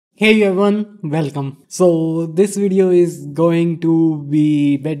Hey everyone, welcome. So this video is going to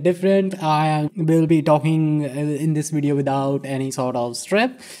be a bit different. I will be talking in this video without any sort of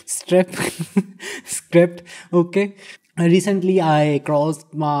strip, script. Okay. Recently, I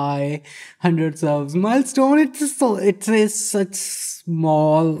crossed my hundreds of milestone. It's a such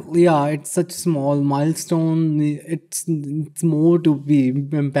small, yeah, it's such small milestone. It's more to be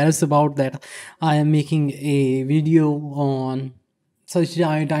embarrassed about that. I am making a video on such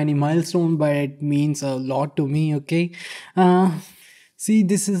a tiny milestone, but it means a lot to me. Okay. See,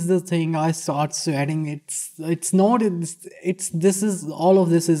 this is the thing. I start sweating. It's not. It's this is all of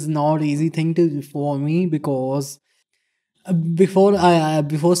this is not easy thing to for me because before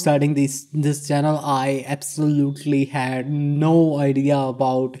starting this channel, I absolutely had no idea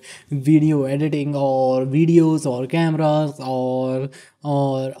about video editing or videos or cameras or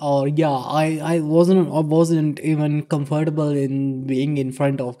yeah, I wasn't even comfortable in being in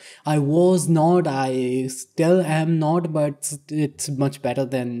front of. I was not. I still am not, but it's much better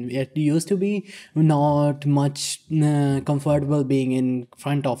than it used to be. Not much comfortable being in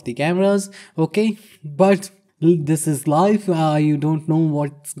front of the cameras. Okay, but this is life. You don't know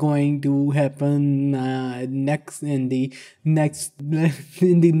what's going to happen next in the next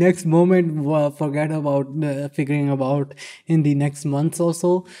in the next moment. Forget about figuring about in the next months or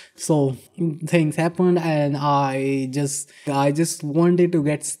so. So things happened, and I just wanted to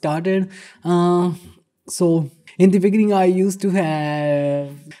get started. So in the beginning, I used to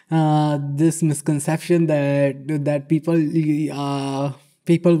have this misconception that people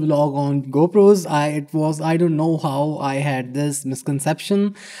vlog on GoPros. I don't know how I had this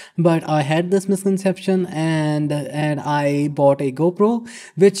misconception, but I had this misconception, and I bought a GoPro,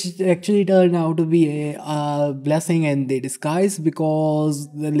 which actually turned out to be a blessing in the disguise, because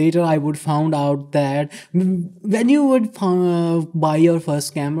later I would found out that when you would buy your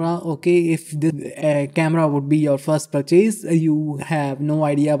first camera, okay, if the camera would be your first purchase, you have no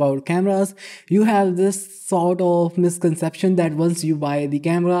idea about cameras. You have this sort of misconception that once you buy the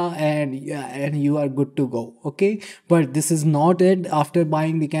camera and you are good to go. Okay, but this is not it. After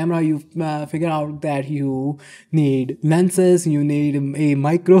buying the camera, you figure out that you need lenses, you need a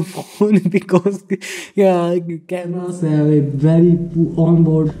microphone because yeah, cameras have a very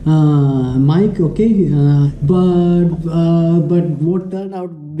onboard mic. Okay, but what turned out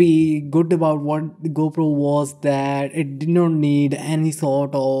to be good about what the GoPro was that it did not need any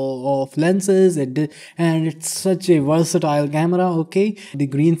sort of lenses. And it's such a versatile camera. Okay, the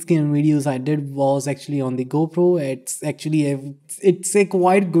green screen videos I did was actually on the GoPro. It's a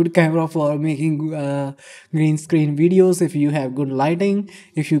quite good camera for making green screen videos if you have good lighting,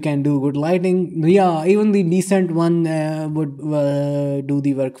 if you can do good lighting. Yeah, even the decent one would do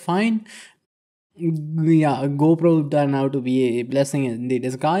the work fine. Yeah, GoPro turned out to be a blessing in the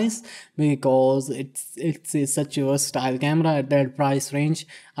disguise, because such a versatile camera at that price range.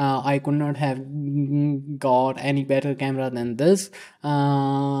 I could not have got any better camera than this.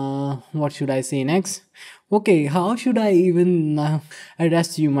 What should I say next? Okay, how should I even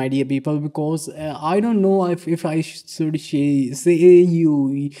address you, my dear people? Because I don't know if I should say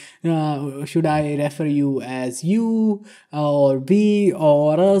you. Should I refer you as you or we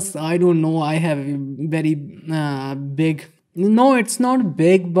or us? I don't know. I have a very big. No, it's not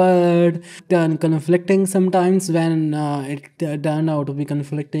big, but conflicting sometimes when it turned out to be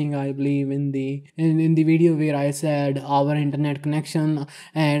conflicting. I believe in the video where I said our internet connection,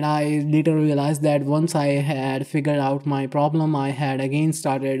 and I later realized that once I had figured out my problem, I had again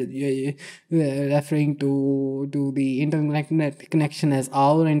started referring to the internet connection as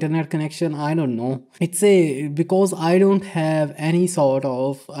our internet connection. I don't know. It's a because I don't have any sort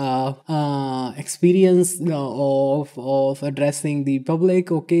of experience of addressing the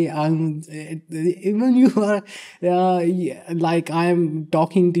public. Okay, even you are like I'm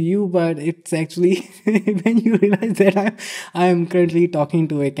talking to you, but it's actually when you realize that I'm currently talking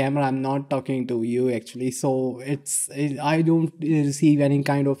to a camera, I'm not talking to you actually. So I don't receive any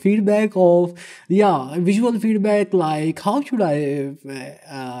kind of feedback of visual feedback, like how should I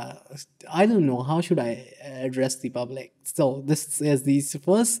don't know, how should I address the public. So this is the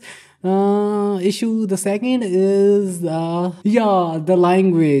first issue. The second is the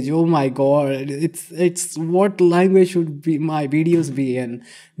language. Oh my god, it's what language should be my videos be in,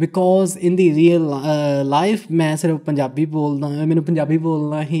 because in the real life मैं सिर्फ पंजाबी बोलना, मैंने पंजाबी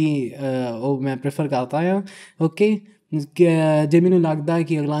बोलना ही ਉਹ मैं prefer करता ਹਾਂ. Okay, ਜੇ ਮੈਨੂੰ ਲੱਗਦਾ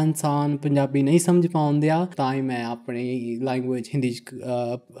ਕਿ ਅਗਲਾ ਇਨਸਾਨ ਪੰਜਾਬੀ ਨਹੀਂ ਸਮਝ ਪਾਉਂਦਾ ਤਾਂ ਹੀ ਮੈਂ ਆਪਣੀ ਲੈਂਗੁਏਜ ਹਿੰਦੀ 'ਚ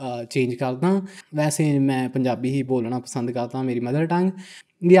ਚੇਂਜ ਕਰਦਾ. ਵੈਸੇ ਮੈਂ ਪੰਜਾਬੀ ਹੀ ਬੋਲਣਾ ਪਸੰਦ ਕਰਦਾ, ਮੇਰੀ mother tongue.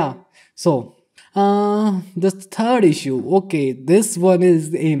 Yeah, so The third issue, okay, this one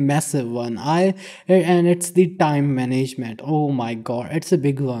is a massive one. And it's the time management. Oh my god, it's a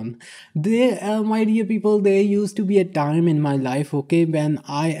big one. My dear people, there used to be a time in my life, okay, when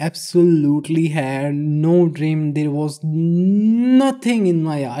I absolutely had no dream. There was nothing in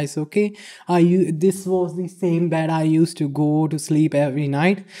my eyes, okay. This was the same bed I used to go to sleep every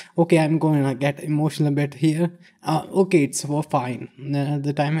night. Okay, I'm going to get emotional a bit here. Okay, it's fine.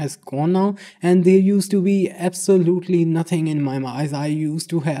 The time has gone now, and there used to be absolutely nothing in my eyes. I used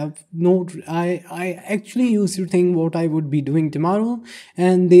to have no. I actually used to think what I would be doing tomorrow,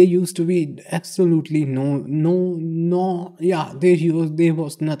 and there used to be absolutely no. Yeah, there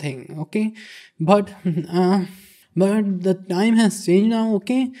was nothing. Okay, but but the time has changed now.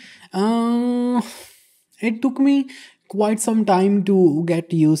 Okay, uh, it took me quite some time to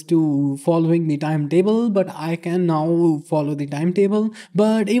get used to following the timetable, but I can now follow the timetable.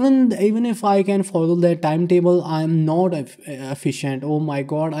 But even if I can follow that timetable, I'm not efficient. Oh my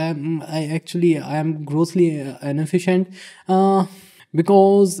god, I am grossly inefficient.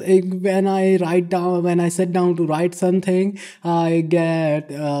 Because when I sit down to write something, I get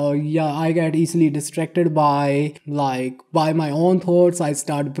easily distracted by by my own thoughts. I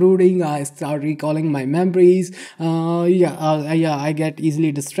start brooding, I start recalling my memories. I get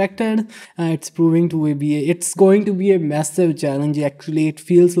easily distracted. It's going to be a massive challenge. Actually, it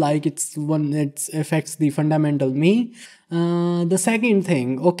feels like it affects the fundamental me. The second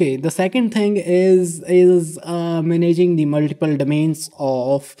thing is managing the multiple domains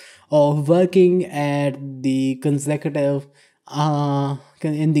of working at the consecutive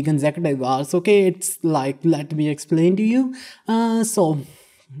in the consecutive hours. Okay, it's like, let me explain to you. So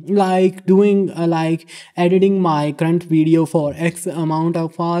like doing like editing my current video for x amount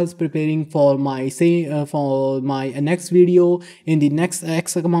of hours, preparing for my next video in the next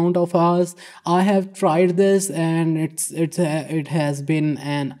x amount of hours. I have tried this, and it has been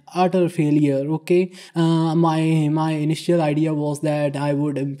an utter failure. Okay, my initial idea was that I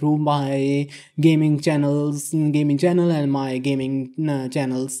would improve my gaming channel and my gaming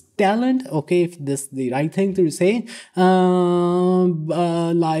channel's talent. Okay, if this is the right thing to say.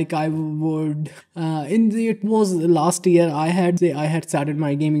 Like I would it was last year I had started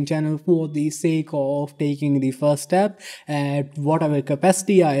my gaming channel for the sake of taking the first step at whatever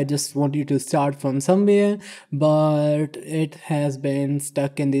capacity. I just wanted to start from somewhere, but it has been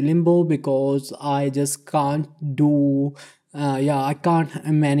stuck in the limbo because I just can't do I can't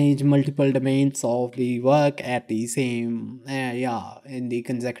manage multiple domains of the work at the same in the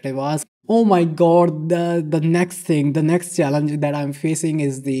consecutive hours. Oh my god, the next challenge that I'm facing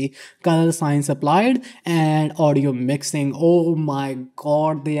is the color science applied and audio mixing. Oh my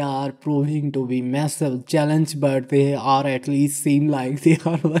god, they are proving to be massive challenge, but they are at least seem like they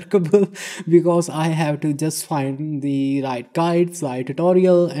are workable because I have to just find the right guides, right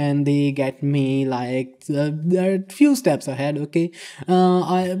tutorial, and they get me like a few steps ahead. Okay,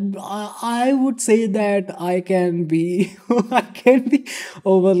 I would say that I can be I can be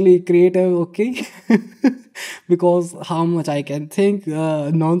overly creative. Okay, because how much I can think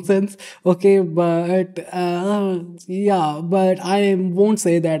nonsense. Okay, but but I won't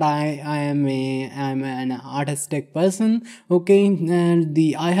say that I'm an artistic person. Okay, and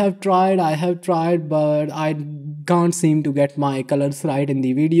the I have tried, but I can't seem to get my colors right in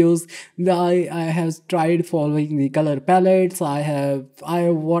the videos. I have tried following the color palettes. I have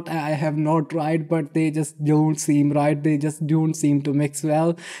not tried, but they just don't seem right. They just don't seem to mix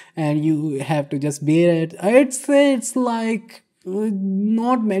well, and you have to just bear it. It's like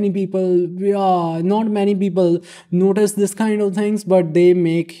not many people notice this kind of things, but they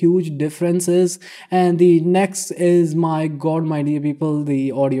make huge differences. And the next is, my god, my dear people,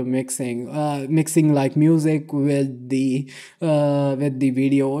 the audio mixing like music with the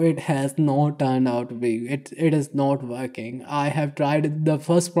video. It has not turned out to be, it is not working. I have tried it. The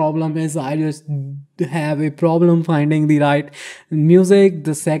first problem is I just have a problem finding the right music.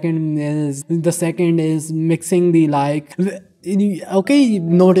 The second is mixing the like. Okay,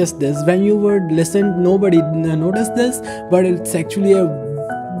 notice this. When you would listen, nobody noticed this, but it's actually a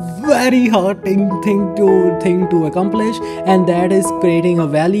very hard thing to accomplish, and that is creating a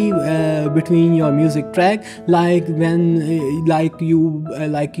valley between your music track. Like when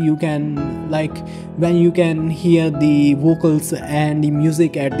you can hear the vocals and the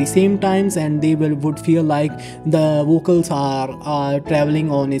music at the same times, and they would feel like the vocals are traveling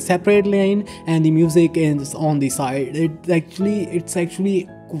on a separate lane and the music is on the side. It's actually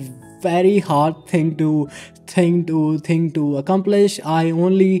very hard thing to accomplish. I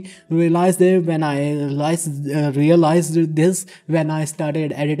only realized it when I realized this when I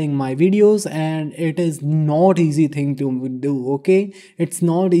started editing my videos, and it is not easy thing to do. Okay, it's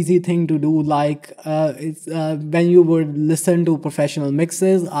not easy thing to do. Like it's when you would listen to professional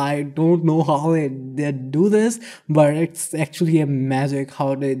mixes, I don't know how they do this, but it's actually a magic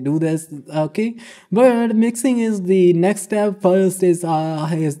how they do this. Okay, but mixing is the next step. First is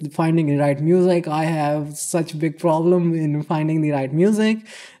finding the right music. I have such big problem in finding the right music.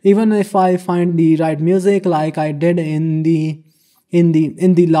 Even if I find the right music, like I did in the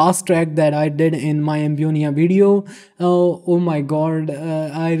last track that I did in my Ambunia video. Oh my god,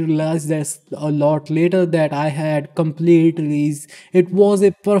 I realized this a lot later that I had completely, it was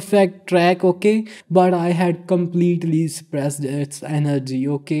a perfect track, okay, but I had completely suppressed its energy,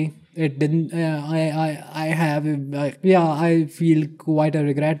 okay. It didn't I have yeah, I feel quite a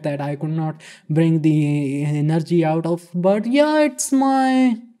regret that I could not bring the energy out of, but yeah, it's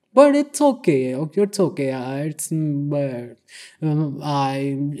my, but it's okay. Okay, it's okay. It's but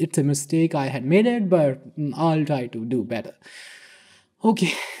I it's a mistake I had made it, but I'll try to do better.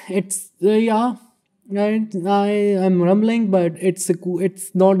 Okay, it's yeah. I am rumbling, but it's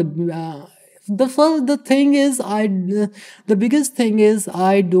not. The thing is, the biggest thing is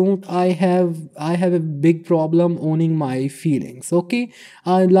I have a big problem owning my feelings. Okay,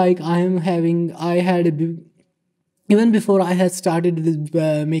 I am having I had a even before I had started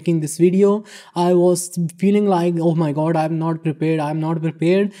making this video, I was feeling like, oh my god, I'm not prepared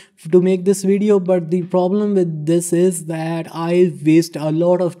to make this video. But the problem with this is that I waste a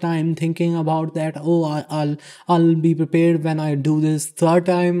lot of time thinking about that. Oh, I'll be prepared when I do this third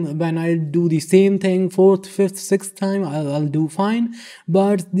time. When I do the same thing fourth, fifth, sixth time, I'll do fine.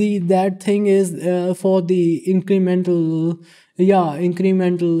 But the that thing is for the incremental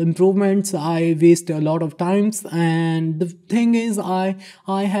improvements, I waste a lot of times. And the thing is, I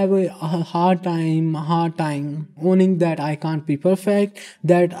have a hard time owning that I can't be perfect,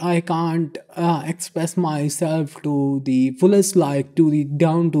 that I can't express myself to the fullest, like to the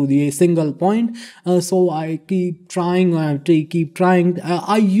down to the single point. So I keep trying, keep trying.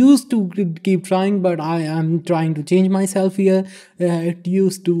 I used to keep trying, but I am trying to change myself here. I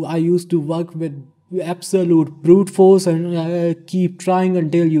used to work with absolute brute force and keep trying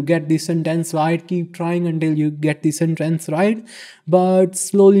until you get the sentence right, keep trying until you get the sentence right. But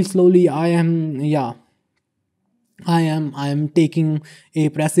slowly I am taking a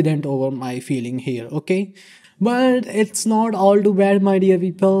precedent over my feeling here, okay. But it's not all too bad, my dear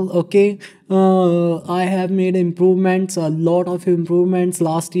people, okay. I have made improvements, a lot of improvements.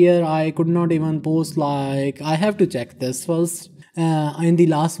 Last year I could not even post, like I have to check this first. In the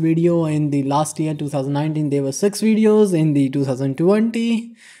last video in the last year 2019, there were 6 videos. In the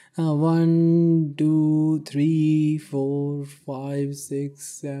 2020, 1 2 3 4 5 6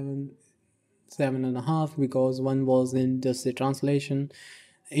 7, 7.5, because one was in just a translation.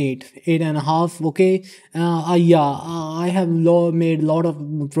 8.5, okay. Yeah, I have made a lot of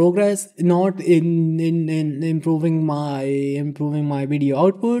progress, not in improving my video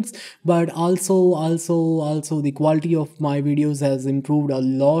outputs, but also the quality of my videos has improved a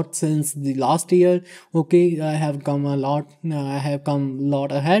lot since the last year, okay. I have come a lot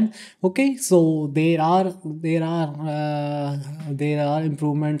ahead, okay. So there are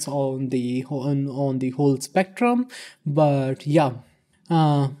improvements on the whole spectrum, but yeah.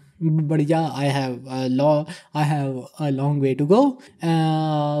 uh, but yeah, I have a long way to go.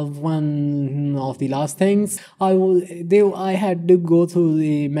 One of the last things, I had to go through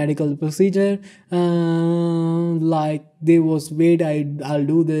the medical procedure. Like there was, wait, I'll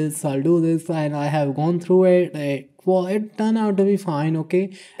do this, and I have gone through it. It turned out to be fine,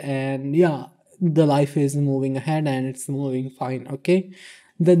 okay. And yeah, the life is moving ahead and it's moving fine, okay.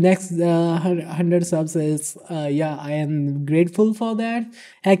 The next 100 subs is yeah, I am grateful for that.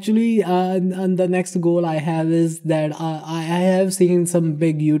 Actually, and the next goal I have is that I have seen some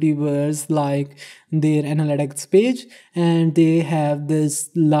big YouTubers, like their analytics page, and they have this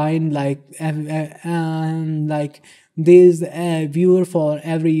line like like there's a viewer for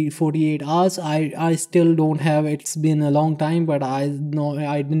every 48 hours. I still don't have, it's been a long time, but I know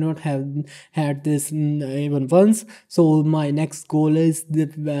I did not have had this even once. So my next goal is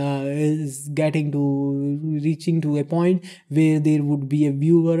that is reaching to a point where there would be a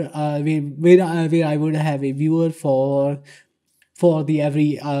viewer, where I would have a viewer for the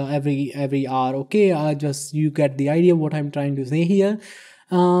every hour, okay. Just you get the idea what I'm trying to say here.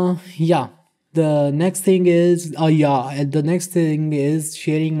 Yeah, the next thing is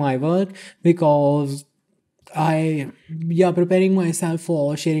sharing my work, because I yeah, preparing myself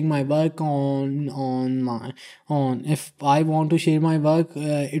for sharing my work on my on if I want to share my work,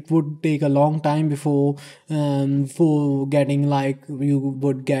 it would take a long time before getting like you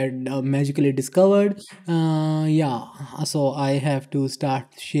would get magically discovered. Yeah, so I have to start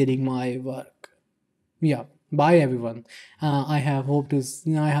sharing my work. Yeah, bye everyone. I have hopes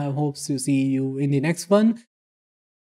to see you in the next one.